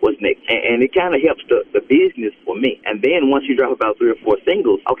 And it kind of helps the business for me. And then once you drop about 3 or 4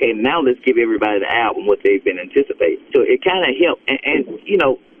 singles, okay, now let's give everybody the album, what they've been anticipating. So it kind of helps. And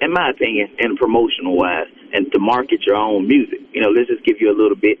in my opinion, and promotional-wise, and to market your own music, let's just give you a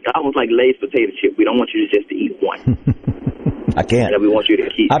little bit, almost like Lay's potato chip. We don't want you to just eat one. I can't. We want you to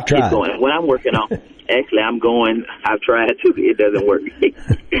keep going. When I'm working on, actually, I've tried to. It doesn't work.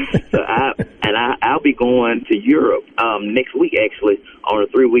 So I'll be going to Europe next week, actually, on a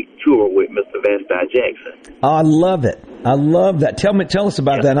 3-week tour with Mr. Vasti Jackson. Oh, I love it. I love that. Tell us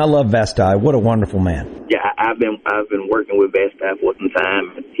about that. And I love Vasti. What a wonderful man. Yeah, I've been working with Vasti for some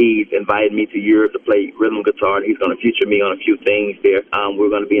time. He's invited me to Europe to play rhythm guitar. He's going to feature me on a few things there. We're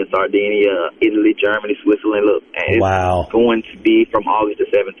going to be in Sardinia, Italy, Germany, Switzerland. And it's going to be from August the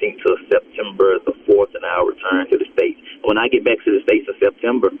 17th to September the 4th, and I'll return to the States. When I get back to the States in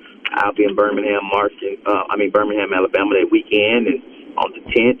September, I'll be in Birmingham, Alabama that weekend, and on the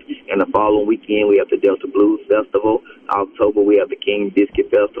 10th, and the following weekend we have the Delta Blues Festival. October, we have the King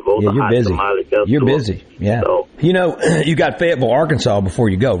Biscuit Festival, the you're Hot busy. Tamale Festival. You're busy, yeah. So, you got Fayetteville, Arkansas before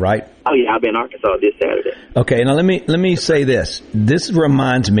you go, right? oh, yeah, I'll be in Arkansas this Saturday. Okay, now let me say this. This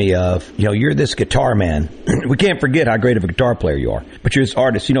reminds me of, you're this guitar man. We can't forget how great of a guitar player you are. But you're this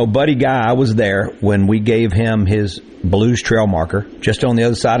artist. Buddy Guy, I was there when we gave him his Blues Trail marker just on the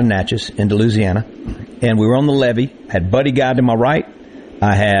other side of Natchez into Louisiana. And we were on the levee. Had Buddy Guy to my right.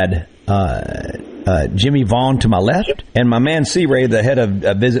 I had Jimmy Vaughn to my left. And my man C-Ray, the head of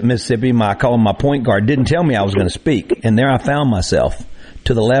Visit Mississippi, I call him my point guard, didn't tell me I was going to speak. And there I found myself.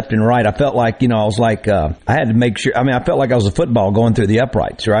 To the left and right, I felt like, I was like, I had to make sure, I felt like I was a football going through the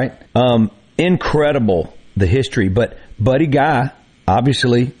uprights, right? Incredible, the history. But Buddy Guy,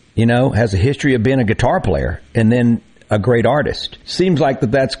 obviously, has a history of being a guitar player and then a great artist. Seems like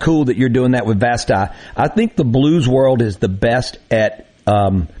that's cool that you're doing that with Vasti. I think the blues world is the best at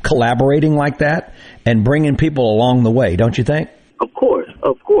collaborating like that and bringing people along the way, don't you think? Of course.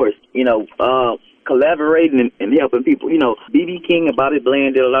 Collaborating and helping people. B.B. King and Bobby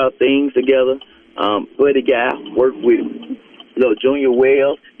Bland did a lot of things together. Buddy Guy worked with, Junior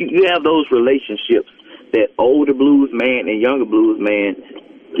Wells. You have those relationships that older blues man and younger blues men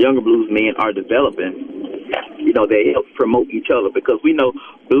are developing. They help promote each other because we know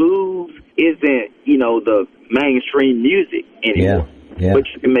blues isn't, the mainstream music anymore. Yeah. But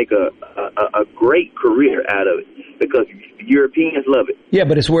you can make a great career out of it because Europeans love it. Yeah,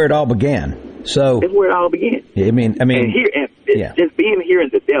 but it's where it all began. So it's where it all began. I mean, just being here in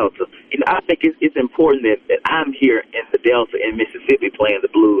the Delta, I think it's important that I'm here in the Delta in Mississippi playing the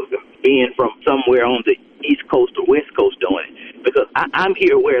blues, and being from somewhere on the East Coast or West Coast doing it, because I'm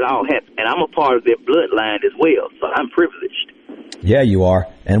here where it all happened, and I'm a part of their bloodline as well, so I'm privileged. Yeah, you are,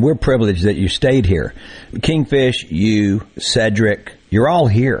 and we're privileged that you stayed here. Kingfish, you, Cedric, you're all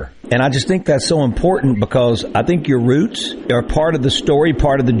here. And I just think that's so important because I think your roots are part of the story,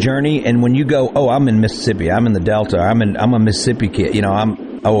 part of the journey. And when you go, I'm in Mississippi, I'm in the Delta, I'm a Mississippi kid,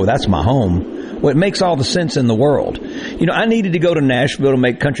 that's my home. Well, it makes all the sense in the world. I needed to go to Nashville to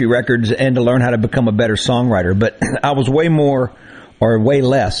make country records and to learn how to become a better songwriter, but I was way more or way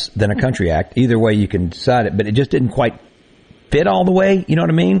less than a country act. Either way you can decide it, but it just didn't quite fit all the way, you know what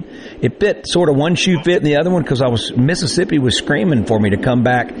I mean? It fit sort of one shoe fit in the other one because Mississippi was screaming for me to come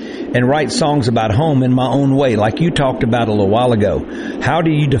back and write songs about home in my own way, like you talked about a little while ago. How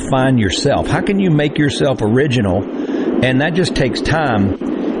do you define yourself? How can you make yourself original? And that just takes time.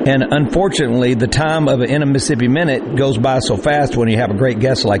 And unfortunately, the time in a Mississippi Minute goes by so fast when you have a great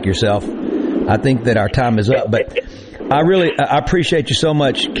guest like yourself. I think that our time is up, but I appreciate you so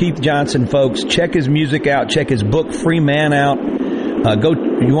much. Keith Johnson, folks, check his music out. Check his book, Free Man, out.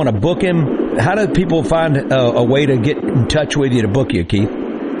 You want to book him? How do people find a way to get in touch with you to book you, Keith?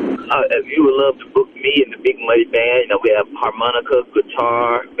 If you would love to book me and the Big Muddy Band, we have harmonica,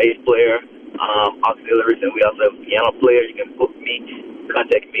 guitar, bass player, auxiliaries, and we also have a piano player. You can book me.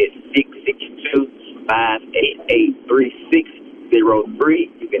 Contact me at 662-588-3603.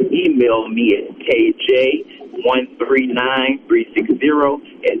 You can email me at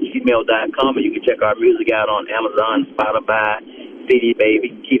kj139360@gmail.com, and you can check our music out on Amazon, Spotify, CD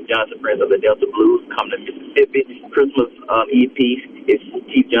Baby. Keith Johnson, Friends of the Delta Blues, come to Mississippi. Christmas EP is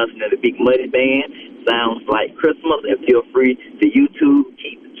Keith Johnson and the Big Muddy Band. Sounds like Christmas, and feel free to YouTube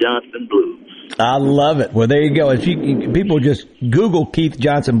Keith Johnson Blues. I love it. Well, there you go. If people just Google Keith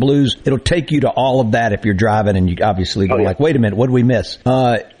Johnson Blues, it'll take you to all of that if you're driving and you obviously go like, wait a minute, what did we miss?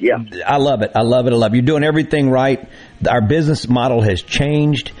 Yeah. I love it. I love it. You're doing everything right. Our business model has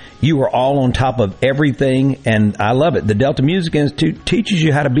changed. You are all on top of everything, and I love it. The Delta Music Institute teaches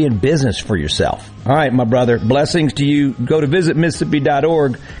you how to be in business for yourself. All right, my brother. Blessings to you. Go to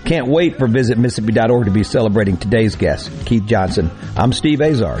visitmississippi.org. Can't wait for visitmississippi.org to be celebrating today's guest, Keith Johnson. I'm Steve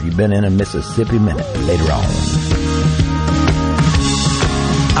Azar. You've been in a Mississippi Minute. Later on.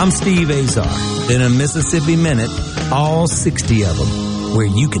 I'm Steve Azar. In a Mississippi Minute, all 60 of them, where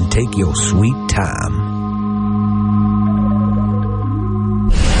you can take your sweet time.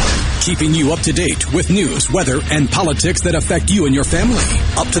 Keeping you up to date with news, weather, and politics that affect you and your family.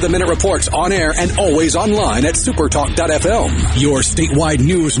 Up-to-the-minute reports on air and always online at supertalk.fm. Your statewide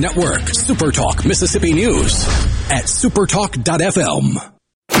news network, Supertalk Mississippi News at supertalk.fm.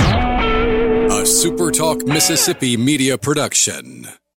 A Supertalk Mississippi media production.